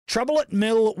Trouble at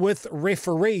Mill with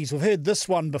referees. We've heard this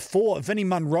one before. Vinnie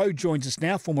Munro joins us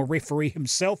now, former referee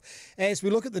himself, as we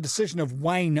look at the decision of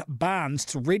Wayne Barnes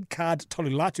to red card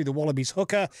Tolilatu, the Wallabies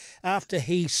hooker, after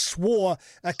he swore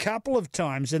a couple of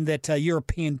times in that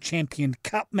European Champion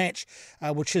Cup match,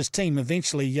 which his team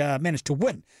eventually managed to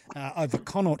win over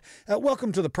Connaught.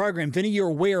 Welcome to the program, Vinnie. You're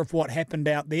aware of what happened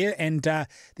out there, and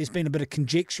there's been a bit of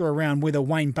conjecture around whether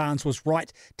Wayne Barnes was right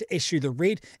to issue the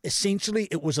red. Essentially,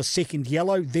 it was a second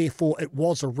yellow, therefore it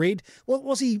was a red. Well,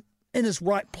 was he in his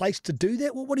right place to do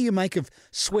that? Well, what do you make of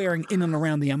swearing in and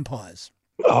around the umpires?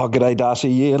 Oh, g'day, Darcy.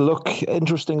 Yeah, look,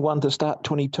 interesting one to start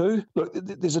 22. Look,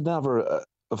 there's a number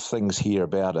of things here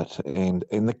about it, and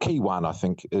the key one, I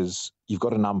think, is you've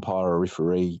got an umpire or a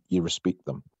referee, you respect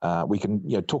them. We can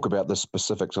talk about the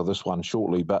specifics of this one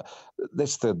shortly, but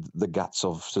that's the guts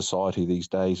of society these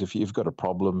days. If you've got a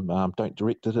problem, don't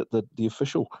direct it at the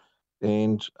official.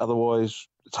 And otherwise,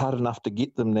 it's hard enough to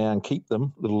get them now and keep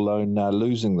them, let alone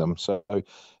losing them. So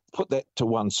put that to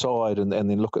one side and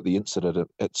then look at the incident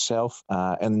itself.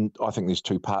 And I think there's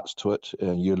two parts to it.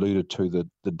 You alluded to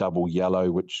the double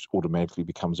yellow, which automatically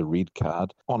becomes a red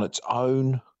card. On its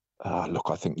own, look,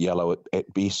 I think yellow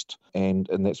at best, and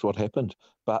that's what happened.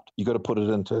 But you've got to put it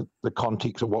into the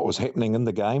context of what was happening in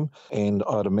the game. And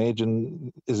I'd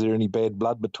imagine, is there any bad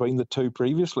blood between the two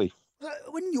previously?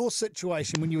 In your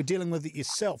situation, when you were dealing with it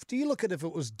yourself, do you look at if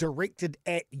it was directed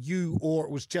at you or it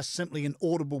was just simply an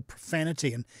audible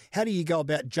profanity? And how do you go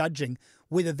about judging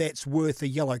whether that's worth a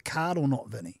yellow card or not,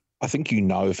 Vinnie? I think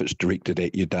if it's directed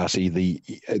at you, Darcy.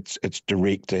 It's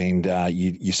direct, and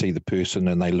you see the person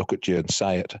and they look at you and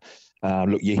say it.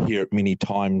 Look, you hear it many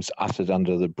times uttered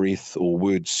under the breath or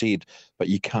words said, but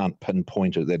you can't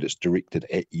pinpoint it that it's directed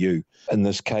at you. In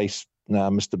this case,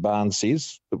 Mr. Barnes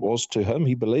says it was to him,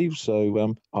 he believes.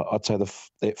 So I'd say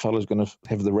that fellow's going to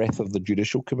have the wrath of the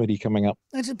Judicial Committee coming up.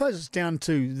 I suppose it's down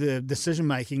to the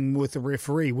decision-making with the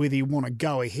referee, whether you want to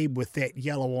go ahead with that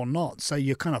yellow or not. So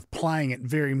you're kind of playing it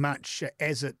very much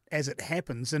as it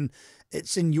happens, and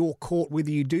it's in your court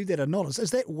whether you do that or not.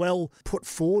 Is that well put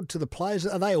forward to the players?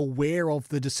 Are they aware of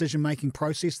the decision-making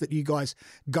process that you guys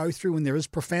go through when there is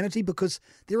profanity? Because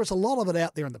there is a lot of it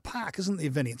out there in the park, isn't there,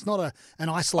 Vinnie? It's not an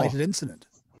isolated incident.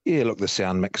 Yeah, look, the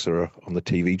sound mixer on the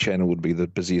TV channel would be the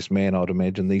busiest man, I'd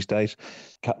imagine, these days,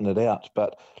 cutting it out.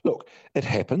 But look, it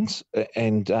happens,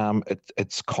 and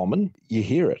it's common. You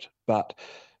hear it. But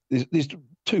there's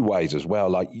two ways as well.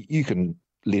 Like, you can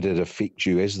let it affect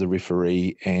you as the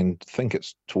referee and think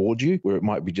it's towards you, where it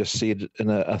might be just said in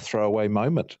a throwaway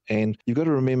moment. And you've got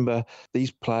to remember,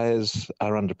 these players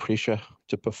are under pressure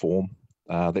to perform.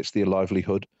 That's their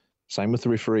livelihood. Same with the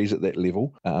referees at that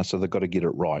level. So they've got to get it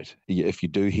right. If you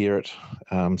do hear it,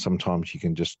 sometimes you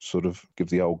can just sort of give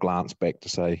the old glance back to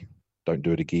say, don't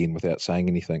do it again, without saying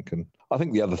anything. And I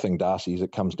think the other thing, Darcy, is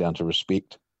it comes down to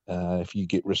respect. If you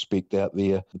get respect out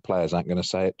there, the players aren't going to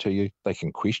say it to you. They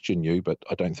can question you, but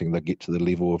I don't think they get to the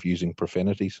level of using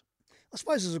profanities. I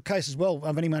suppose there's a case as well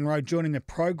of Vinnie Munro joining the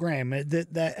program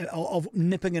of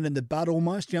nipping it in the bud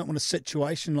almost. You don't want a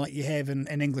situation like you have in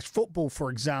English football, for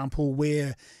example,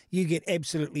 where you get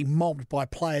absolutely mobbed by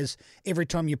players every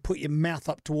time you put your mouth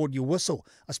up toward your whistle.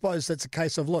 I suppose that's a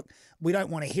case of, look, we don't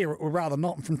want to hear it, we'd rather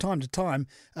not. And from time to time,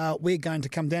 we're going to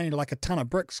come down here like a ton of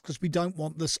bricks because we don't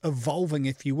want this evolving,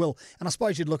 if you will. And I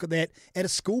suppose you'd look at that at a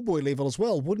schoolboy level as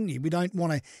well, wouldn't you? We don't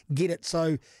want to get it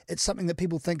so it's something that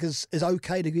people think is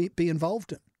okay to be involved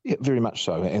in. Yeah, very much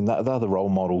so. And they're the role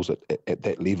models at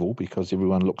that level, because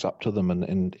everyone looks up to them,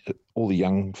 and all the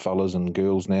young fellas and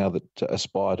girls now that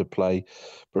aspire to play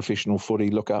professional footy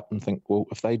look up and think, well,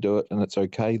 if they do it and it's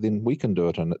okay, then we can do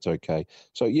it and it's okay.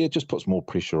 So, yeah, it just puts more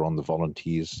pressure on the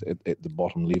volunteers at the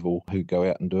bottom level who go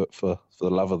out and do it for the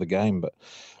love of the game. But,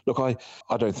 look,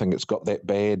 I don't think it's got that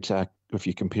bad if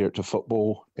you compare it to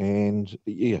football. And,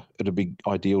 yeah, it'd be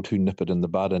ideal to nip it in the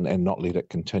bud and not let it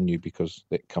continue, because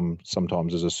that comes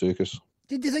sometimes as a circus.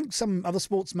 Did you think some other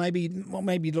sports maybe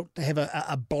look to have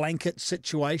a blanket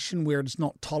situation where it's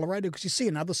not tolerated? Because you see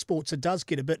in other sports it does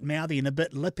get a bit mouthy and a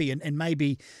bit lippy, and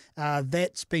maybe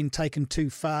that's been taken too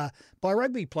far by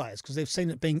rugby players because they've seen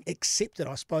it being accepted,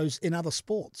 I suppose, in other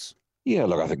sports. Yeah,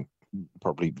 look, I think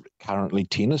probably currently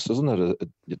tennis, isn't it?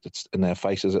 It's in our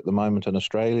faces at the moment in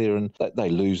Australia, and they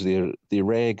lose their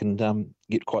rag and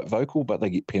get quite vocal, but they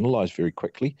get penalised very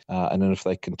quickly. And then if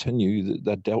they continue,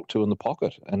 they're dealt to in the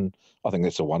pocket. And I think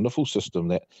that's a wonderful system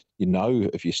that,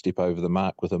 if you step over the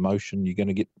mark with emotion, you're going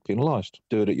to get penalised.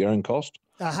 Do it at your own cost.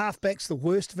 Are halfbacks the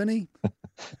worst, Vinnie?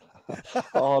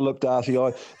 Oh, look, Darcy,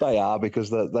 they are because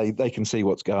they can see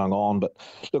what's going on. But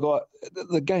look,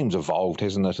 the game's evolved,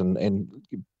 hasn't it? And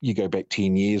you go back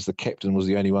 10 years, the captain was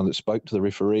the only one that spoke to the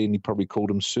referee, and he probably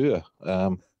called him sir.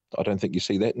 I don't think you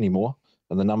see that anymore.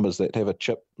 And the numbers that have a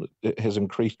chip, it has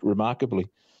increased remarkably.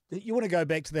 You want to go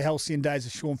back to the halcyon days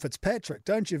of Sean Fitzpatrick,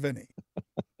 don't you, Vinny?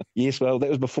 Yes, well, that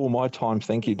was before my time,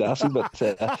 thank you, Darcy. But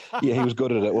yeah, he was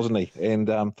good at it, wasn't he? And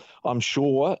I'm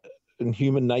sure in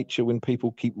human nature, when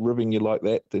people keep ribbing you like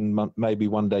that, then maybe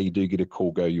one day you do get a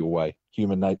call go your way.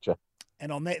 Human nature.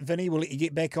 And on that, Vinny, we'll let you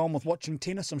get back on with watching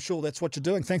tennis. I'm sure that's what you're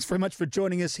doing. Thanks very much for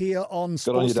joining us here on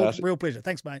Sports Talk. Real pleasure.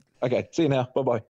 Thanks, mate. Okay, see you now. Bye-bye.